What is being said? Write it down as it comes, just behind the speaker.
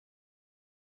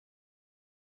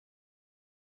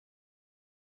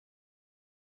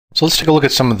So let's take a look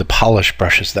at some of the polish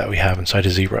brushes that we have inside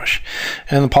of ZBrush.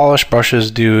 And the polish brushes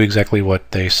do exactly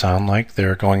what they sound like.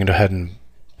 They're going to go ahead and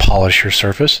polish your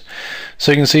surface.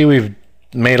 So you can see we've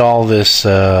made all this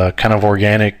kind of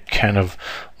organic kind of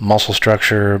muscle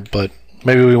structure, but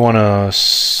maybe we want to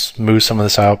smooth some of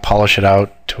this out, polish it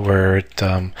out to where it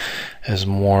is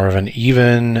more of an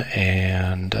even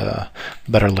and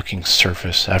better looking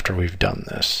surface after we've done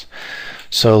this.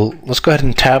 So let's go ahead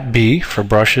and tap B for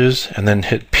brushes and then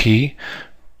hit P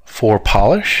for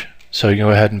polish. So you can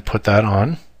go ahead and put that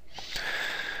on.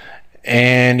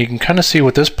 And you can kind of see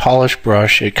with this polish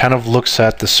brush, it kind of looks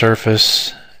at the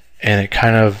surface and it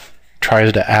kind of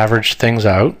tries to average things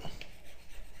out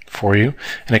for you.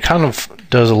 And it kind of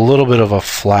does a little bit of a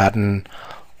flatten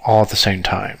all at the same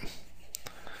time.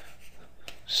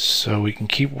 So we can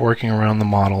keep working around the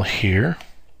model here,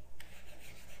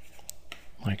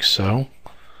 like so.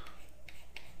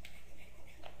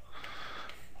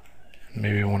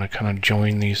 Maybe we want to kind of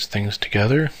join these things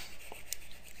together.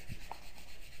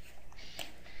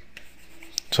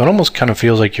 So it almost kind of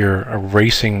feels like you're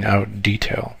erasing out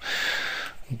detail,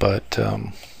 but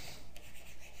I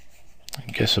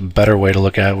guess a better way to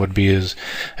look at it would be is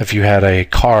if you had a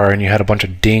car and you had a bunch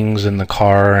of dings in the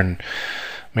car and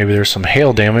maybe there's some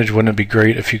hail damage. Wouldn't it be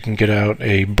great if you can get out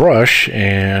a brush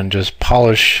and just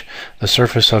polish the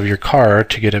surface of your car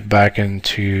to get it back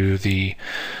into the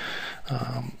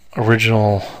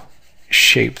original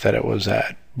shape that it was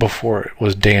at before it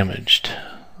was damaged?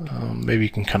 Maybe you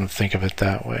can kind of think of it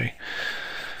that way.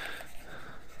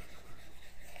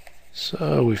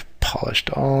 So we've polished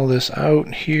all this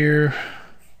out here.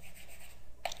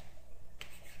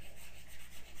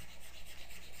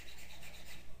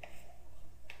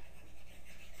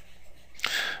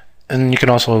 And you can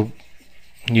also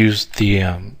use the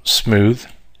smooth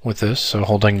with this. So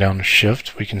holding down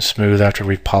Shift, we can smooth after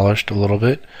we've polished a little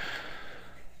bit.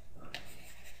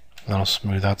 That'll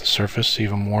smooth out the surface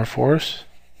even more for us.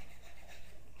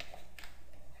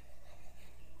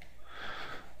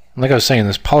 Like I was saying,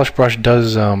 this polish brush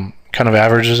does kind of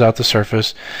averages out the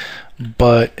surface,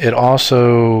 but it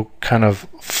also kind of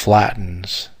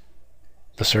flattens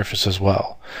the surface as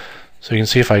well. So you can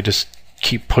see if I just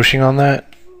keep pushing on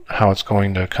that, how it's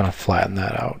going to kind of flatten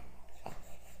that out.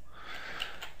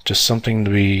 Just something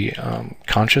to be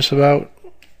conscious about,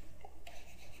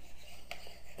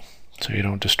 so you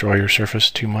don't destroy your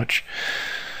surface too much.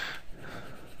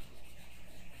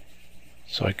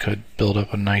 So I could build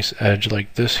up a nice edge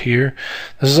like this here.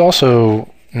 This is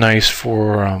also nice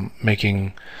for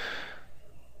making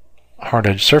hard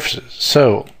edge surfaces.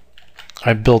 So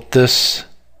I built this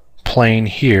plane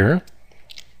here,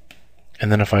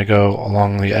 and then if I go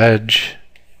along the edge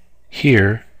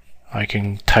here, I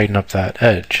can tighten up that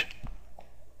edge.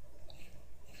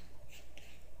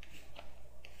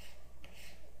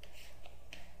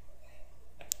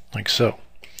 Like so.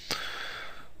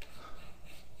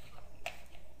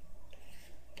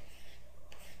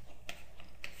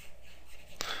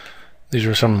 These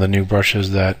are some of the new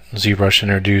brushes that ZBrush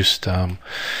introduced in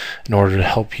order to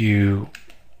help you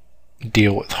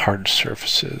deal with hard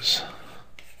surfaces.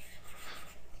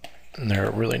 And they're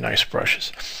really nice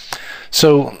brushes.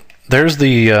 So there's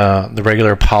the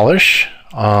regular polish.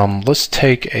 Let's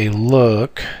take a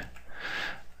look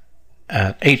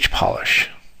at H polish.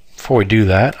 Before we do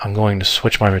that, I'm going to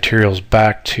switch my materials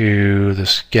back to the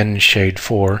Skin Shade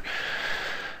 4.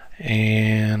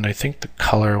 And I think the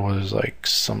color was like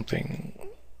something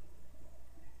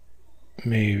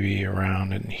maybe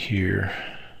around in here.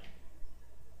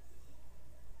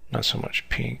 Not so much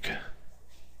pink.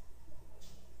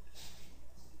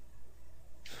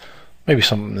 Maybe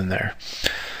something in there.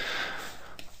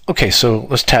 Okay, so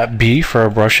let's tap B for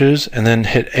our brushes and then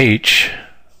hit H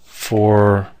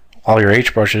for all your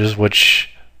H brushes, which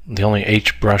the only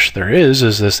H brush there is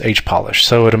this H polish.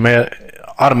 So it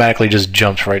automatically just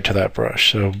jumps right to that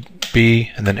brush. So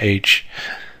B and then H,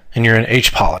 and you're in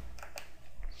H polish.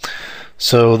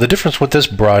 So the difference with this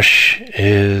brush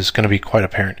is going to be quite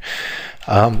apparent.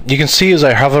 You can see as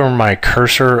I hover my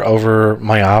cursor over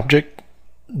my object,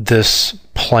 this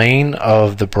plane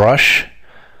of the brush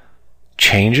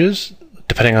changes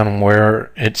depending on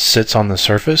where it sits on the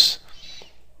surface.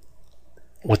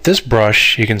 With this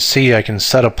brush, you can see I can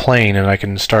set a plane and I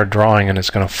can start drawing, and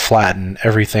it's going to flatten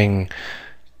everything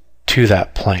to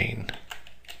that plane.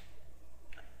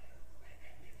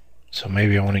 So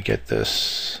maybe I want to get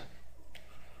this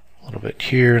a little bit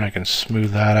here, and I can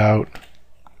smooth that out.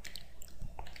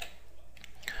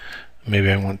 Maybe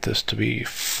I want this to be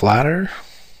flatter,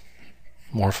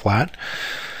 more flat.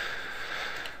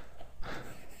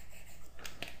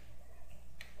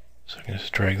 So I can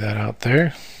just drag that out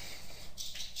there.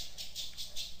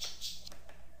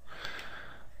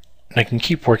 And I can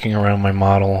keep working around my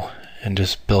model and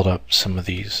just build up some of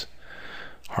these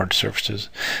hard surfaces.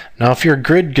 Now if your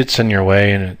grid gets in your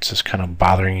way and it's just kind of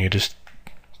bothering you, just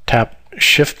tap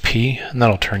Shift P and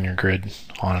that'll turn your grid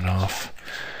on and off.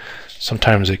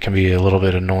 Sometimes it can be a little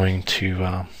bit annoying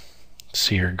to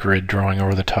see your grid drawing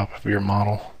over the top of your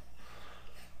model.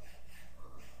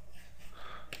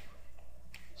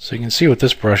 So you can see with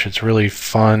this brush it's really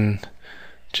fun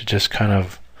to just kind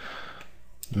of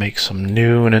make some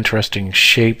new and interesting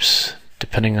shapes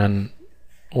depending on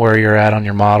where you're at on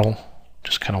your model.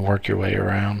 Just kind of work your way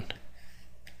around.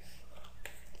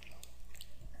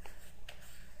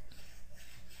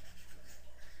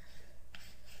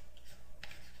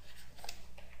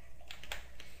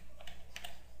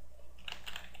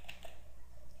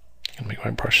 I'll make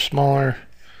my brush smaller,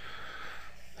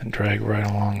 then drag right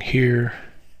along here.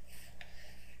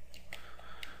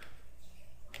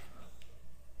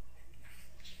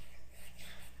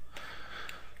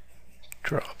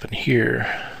 Draw up in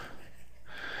here.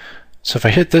 So if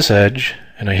I hit this edge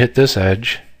and I hit this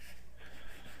edge,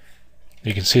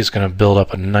 you can see it's going to build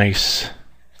up a nice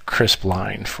crisp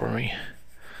line for me.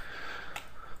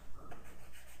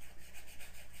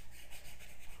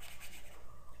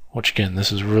 Which again,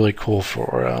 this is really cool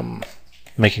for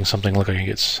making something look like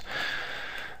it's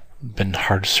been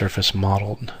hard surface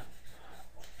modeled.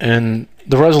 And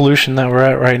the resolution that we're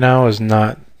at right now is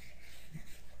not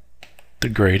the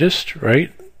greatest,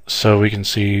 right? So we can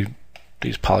see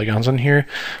these polygons on here,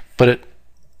 but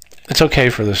it's okay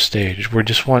for this stage. We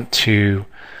just want to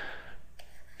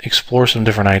explore some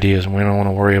different ideas, and we don't want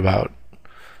to worry about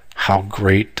how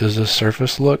great does this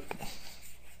surface look.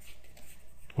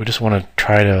 We just want to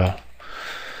try to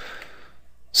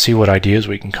see what ideas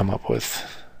we can come up with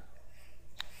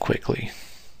quickly.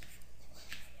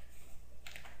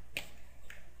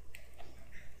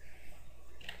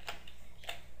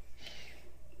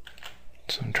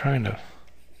 So I'm trying to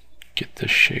get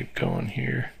this shape going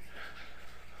here.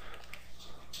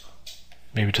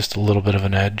 Maybe just a little bit of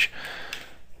an edge.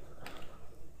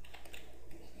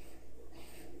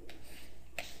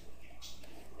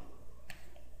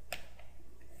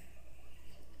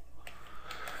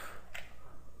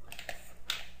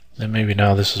 Then maybe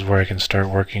now this is where I can start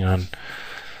working on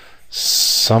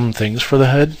some things for the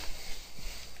head.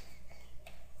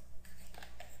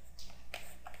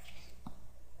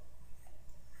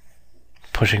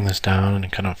 Pushing this down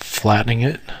and kind of flattening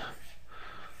it.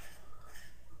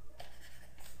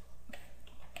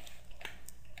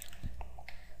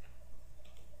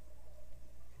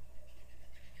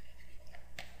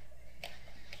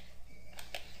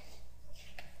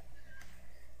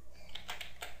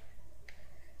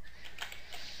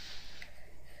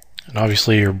 And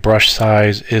obviously your brush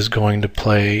size is going to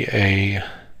play a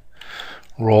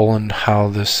role in how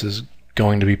this is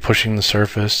going to be pushing the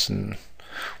surface and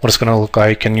what it's going to look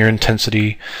like, and your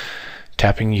intensity,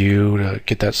 tapping U to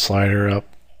get that slider up.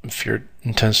 If your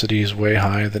intensity is way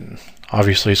high, then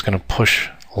obviously it's going to push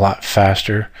a lot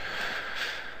faster,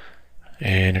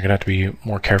 and you're going to have to be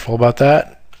more careful about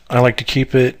that. I like to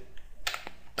keep it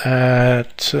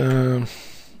at, I don't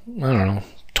know,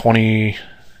 20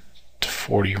 to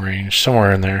 40 range,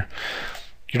 somewhere in there.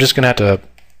 You're just going to have to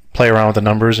play around with the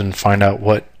numbers and find out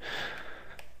what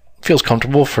feels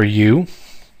comfortable for you,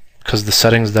 because the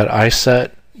settings that I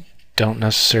set don't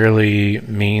necessarily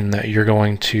mean that you're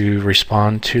going to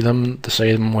respond to them the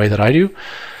same way that I do.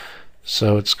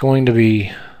 So it's going to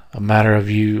be a matter of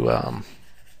you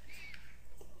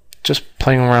just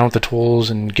playing around with the tools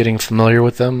and getting familiar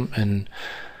with them and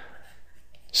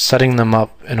setting them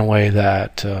up in a way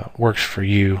that works for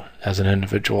you as an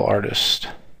individual artist.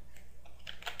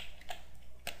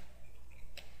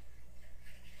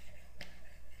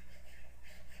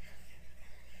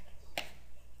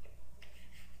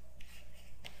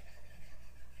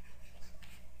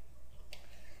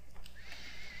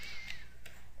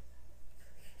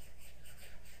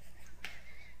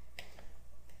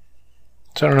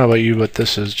 So I don't know about you, but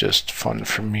this is just fun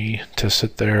for me to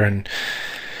sit there and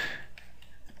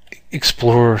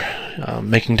explore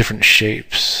making different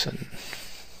shapes and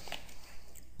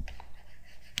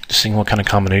seeing what kind of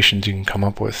combinations you can come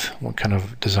up with, what kind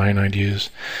of design ideas.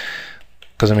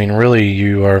 Because I mean, really,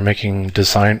 you are making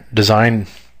design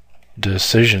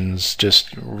decisions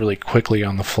just really quickly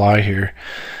on the fly here,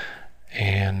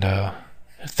 and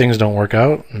if things don't work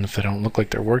out and if they don't look like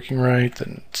they're working right,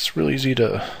 then it's really easy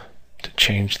to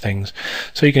change things.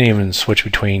 So you can even switch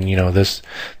between, you know, this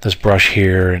brush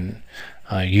here and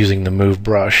using the move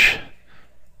brush.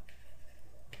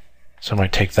 So I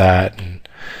might take that and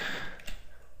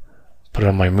put it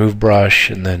on my move brush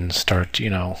and then start,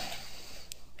 you know,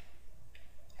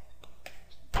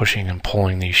 pushing and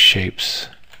pulling these shapes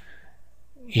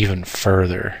even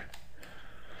further.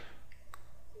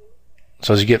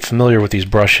 So as you get familiar with these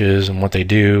brushes and what they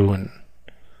do and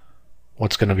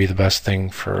what's going to be the best thing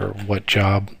for what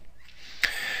job,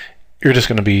 you're just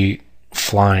going to be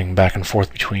flying back and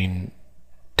forth between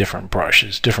different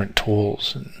brushes, different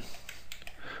tools, and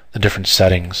the different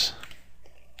settings.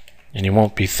 And you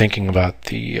won't be thinking about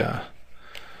the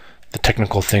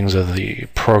technical things of the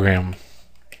program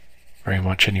very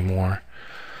much anymore.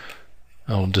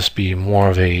 It'll just be more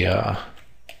of a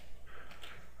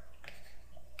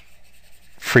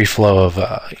free flow of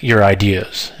your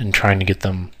ideas and trying to get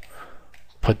them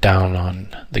put down on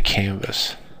the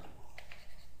canvas.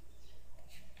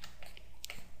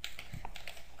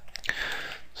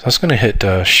 So I was going to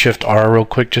hit Shift R real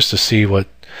quick just to see what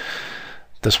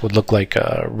this would look like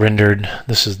rendered.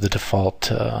 This is the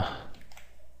default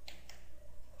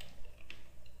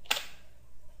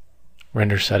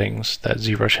render settings that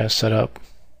ZBrush has set up.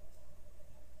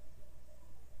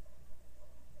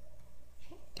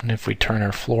 And if we turn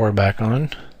our floor back on,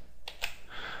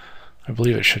 I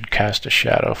believe it should cast a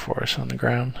shadow for us on the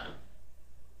ground.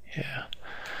 Yeah.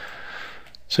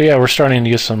 So yeah, we're starting to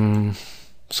get some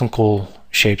cool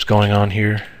shapes going on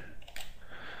here.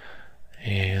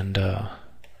 And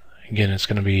again, it's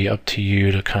going to be up to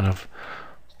you to kind of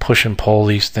push and pull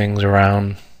these things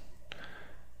around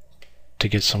to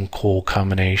get some cool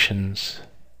combinations.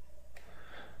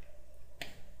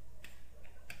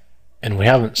 And we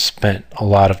haven't spent a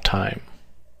lot of time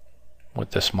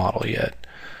with this model yet.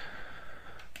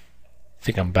 I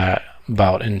think I'm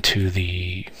about into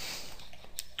the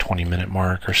 20-minute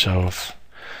mark or so if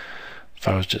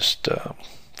I was just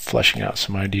fleshing out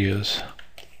some ideas.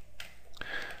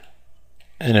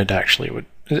 And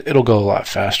it'll go a lot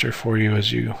faster for you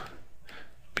as you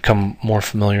become more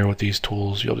familiar with these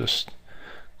tools. You'll just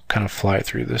kind of fly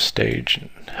through this stage and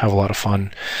have a lot of fun.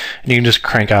 And you can just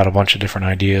crank out a bunch of different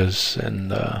ideas and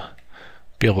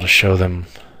be able to show them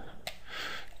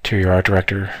to your art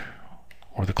director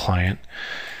or the client.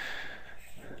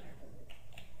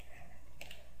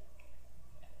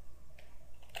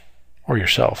 Or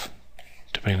yourself,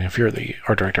 depending if you're the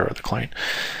art director or the client.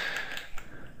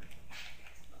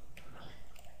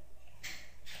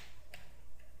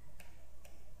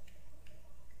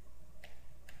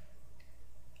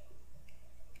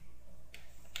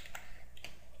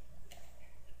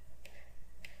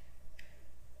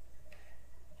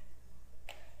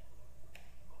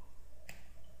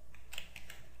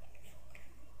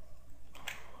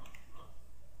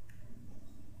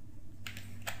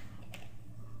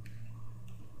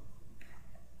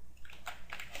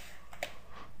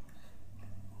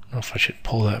 I don't know if I should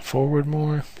pull that forward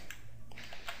more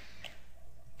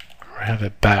or have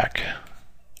it back.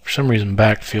 For some reason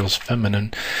back feels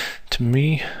feminine to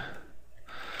me,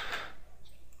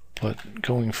 but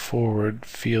going forward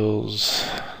feels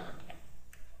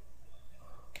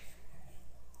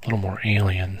a little more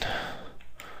alien.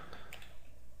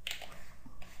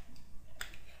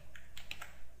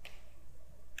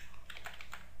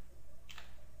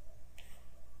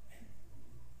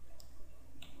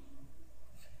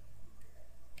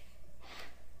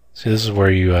 See, this is where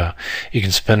you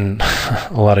can spend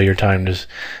a lot of your time just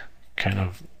kind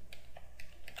of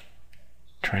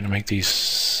trying to make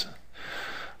these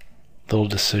little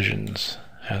decisions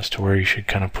as to where you should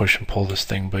kind of push and pull this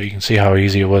thing. But you can see how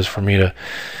easy it was for me to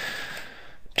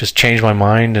just change my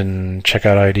mind and check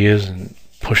out ideas and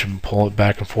push and pull it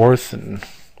back and forth, and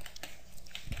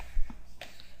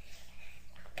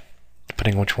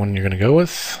depending which one you're going to go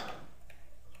with.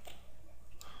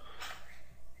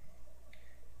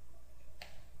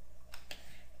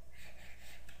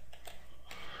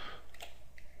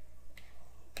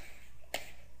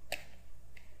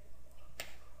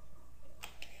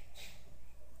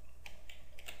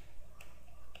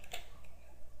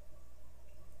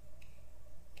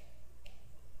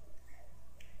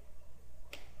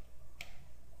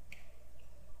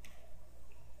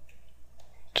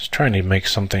 Just trying to make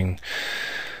something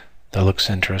that looks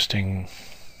interesting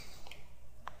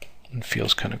and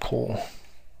feels kind of cool.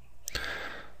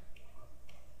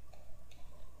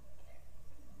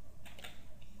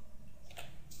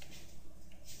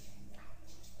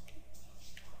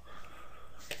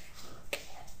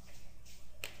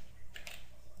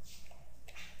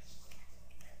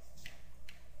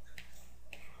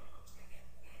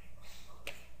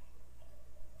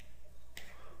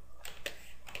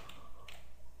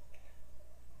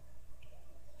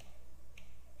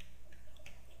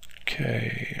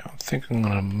 Okay, I think I'm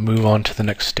going to move on to the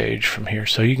next stage from here.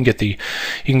 So you can get the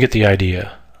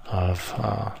idea of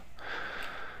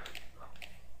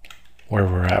where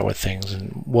we're at with things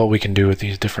and what we can do with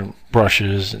these different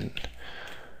brushes and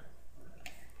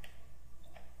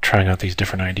trying out these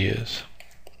different ideas.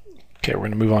 Okay, we're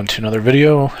going to move on to another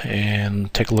video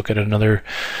and take a look at another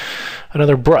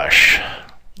brush.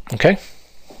 Okay.